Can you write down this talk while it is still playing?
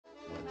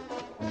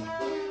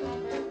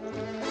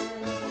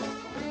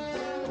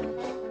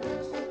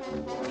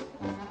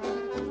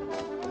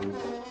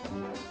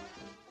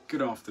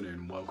Good afternoon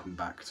and welcome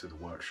back to the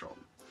workshop.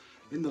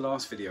 In the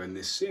last video in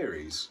this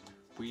series,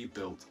 we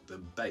built the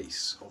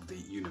base of the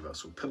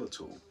universal pillar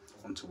tool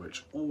onto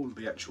which all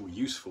the actual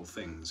useful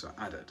things are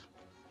added.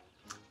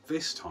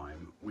 This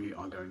time we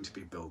are going to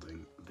be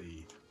building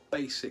the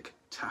basic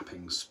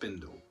tapping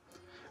spindle.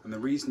 And the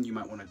reason you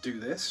might want to do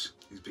this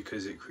is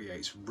because it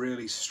creates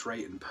really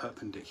straight and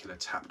perpendicular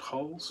tapped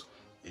holes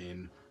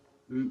in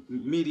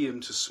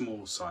medium to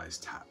small size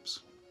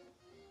taps.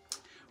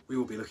 We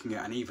will be looking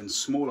at an even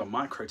smaller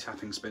micro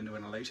tapping spindle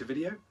in a later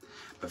video,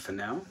 but for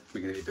now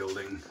we're going to be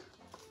building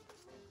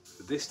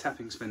this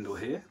tapping spindle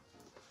here.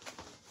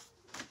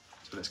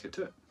 So let's get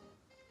to it.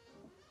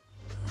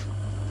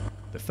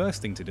 The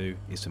first thing to do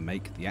is to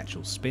make the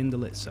actual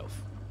spindle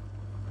itself.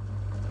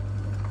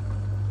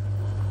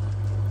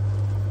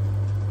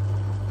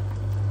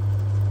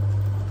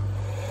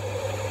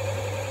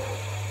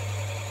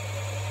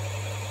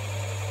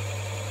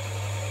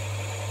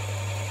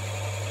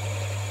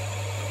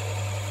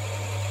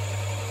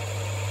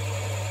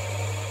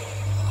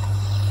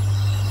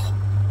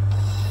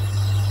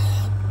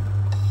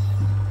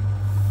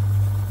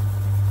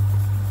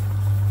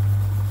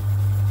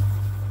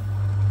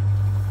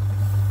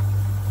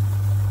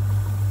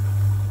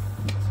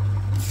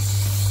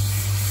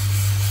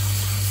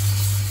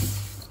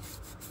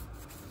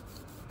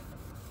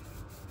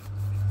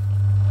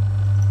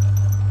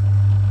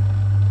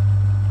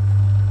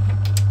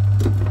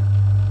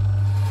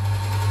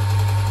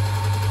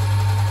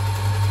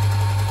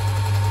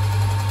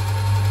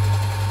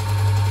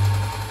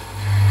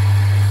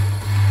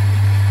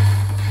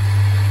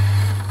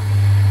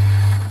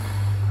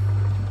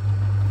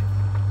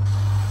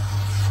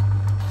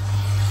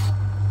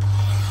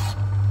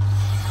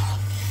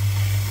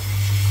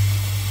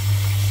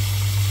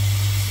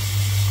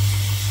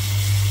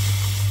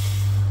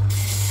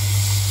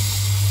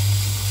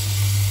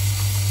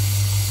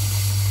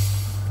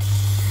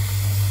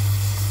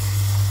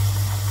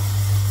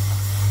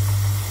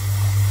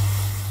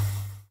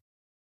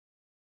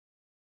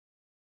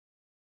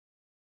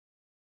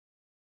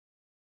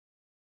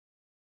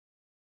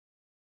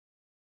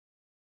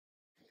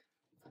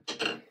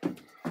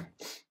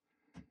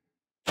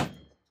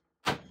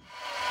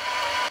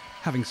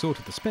 Having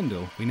sorted the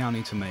spindle, we now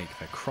need to make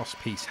the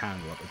cross-piece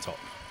handle at the top.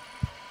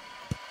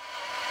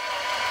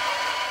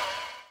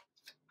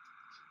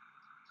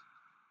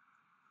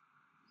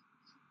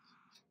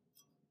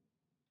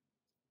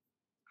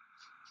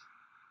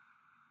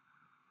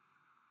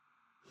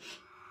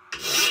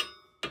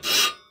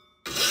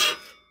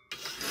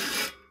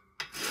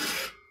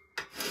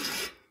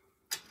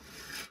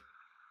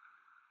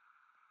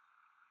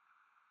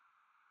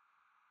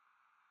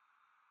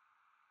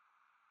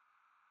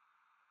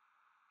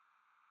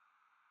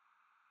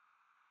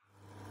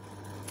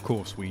 Of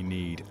course, we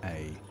need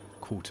a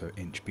 1/4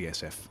 inch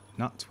BSF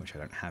nut, which I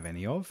don't have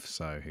any of,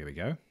 so here we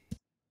go.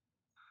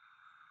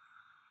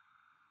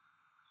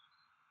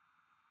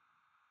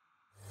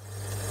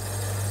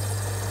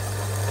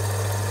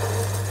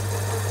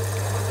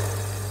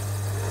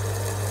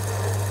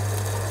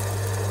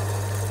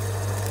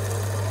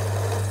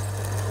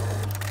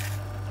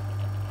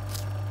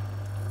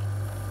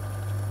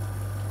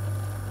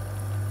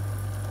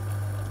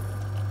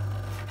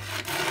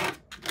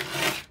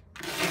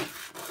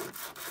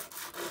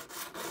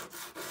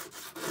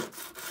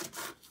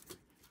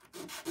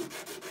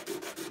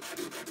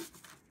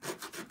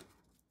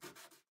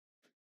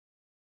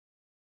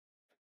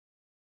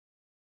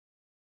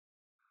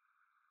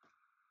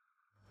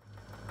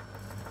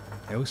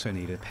 I also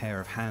need a pair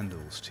of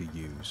handles to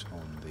use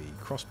on the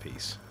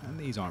crosspiece, and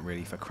these aren't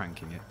really for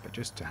cranking it, but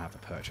just to have a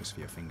purchase for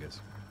your fingers.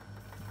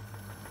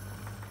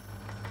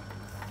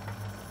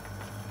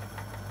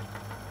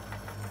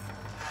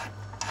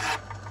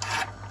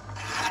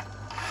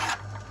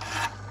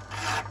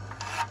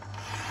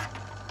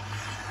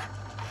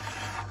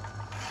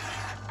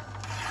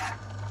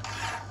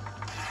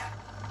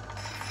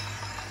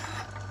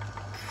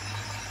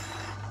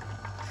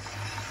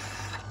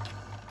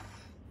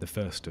 The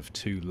first of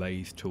 2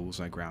 lathe tools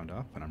I ground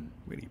up, and I'm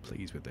really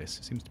pleased with this.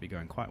 It seems to be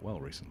going quite well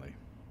recently.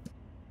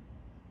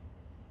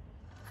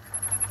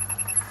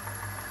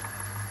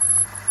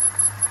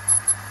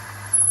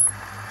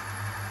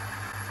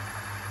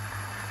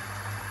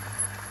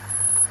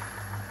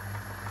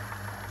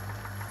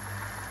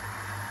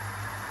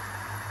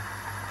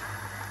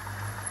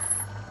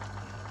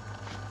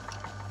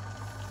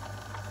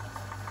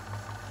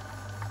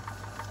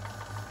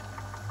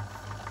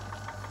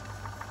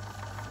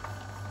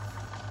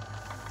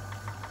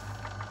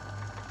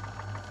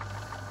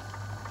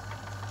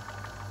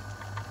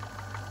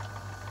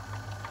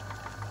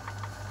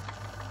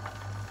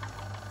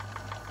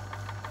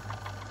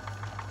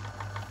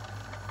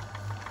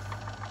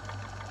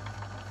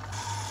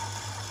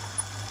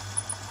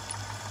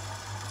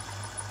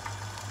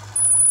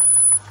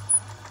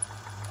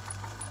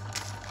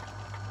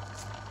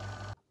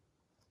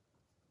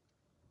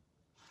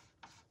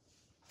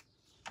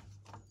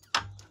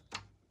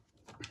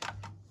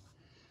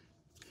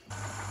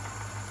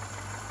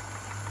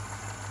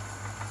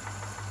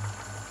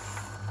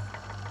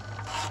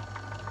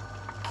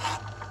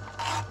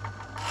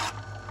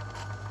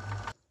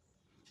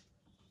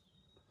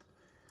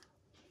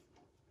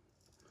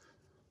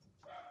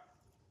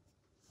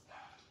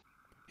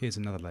 Here's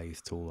another lathe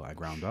tool that I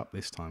ground up,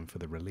 this time for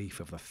the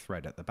relief of the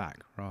thread at the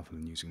back, rather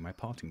than using my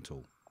parting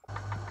tool.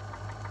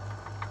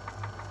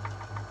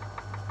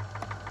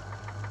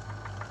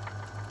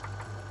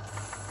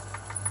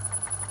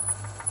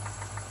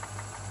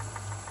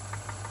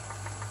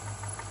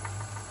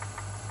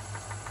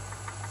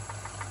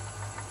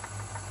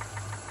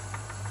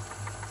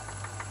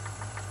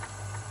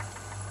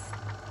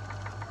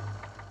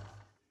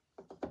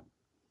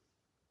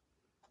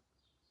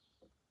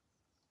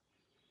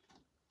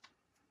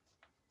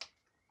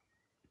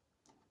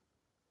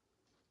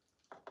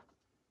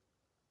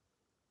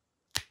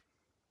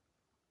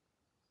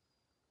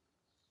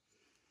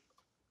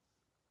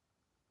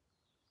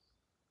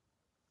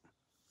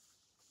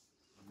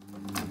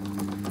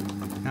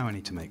 Now I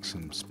need to make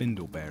some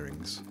spindle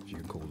bearings, if you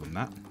can call them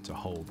that, to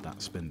hold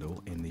that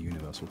spindle in the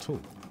universal tool.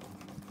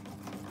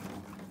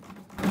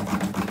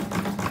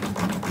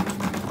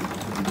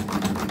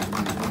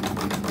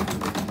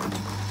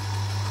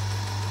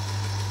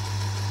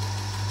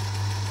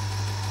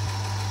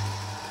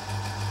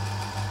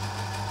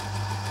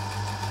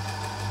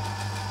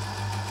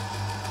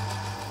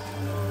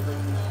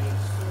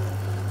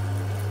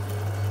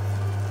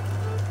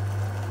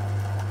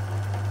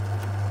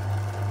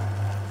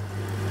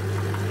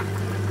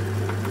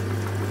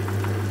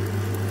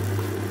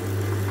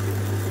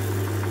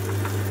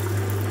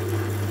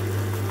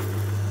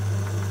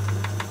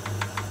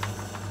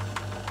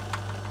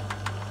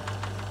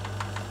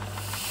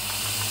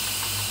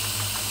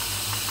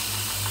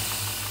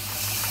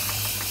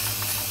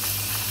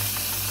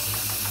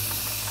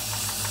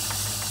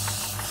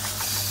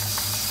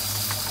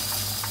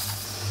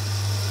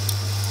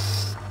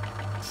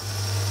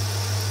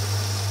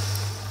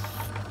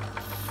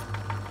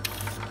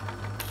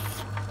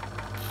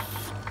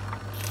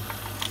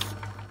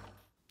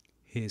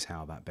 Here's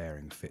how that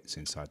bearing fits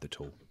inside the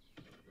tool.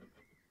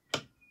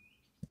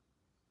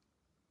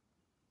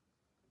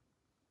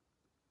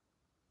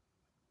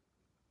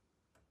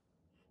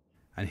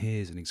 And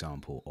here's an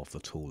example of the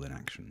tool in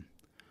action.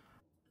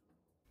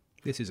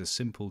 This is a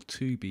simple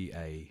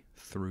 2BA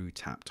through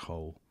tapped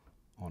hole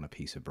on a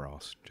piece of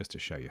brass, just to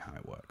show you how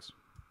it works.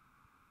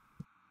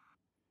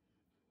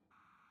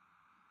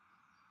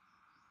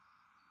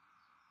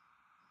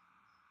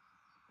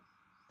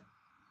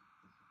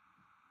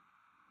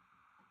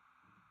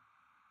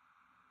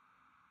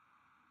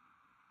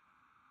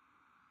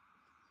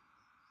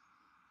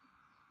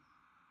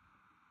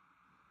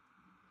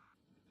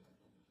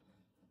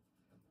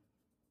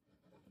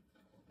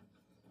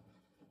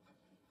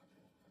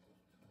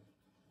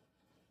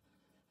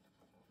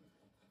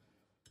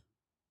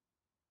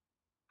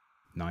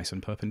 Nice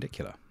and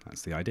perpendicular,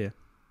 that's the idea.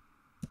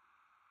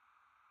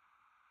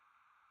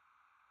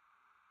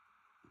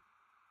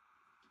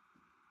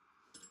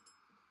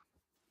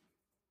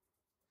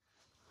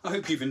 I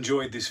hope you've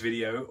enjoyed this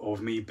video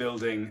of me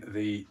building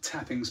the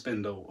tapping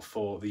spindle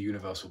for the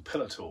universal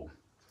pillar tool.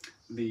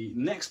 The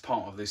next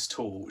part of this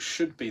tool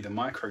should be the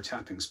micro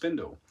tapping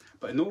spindle,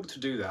 but in order to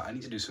do that I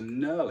need to do some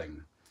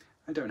knurling.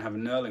 I don't have a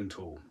knurling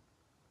tool,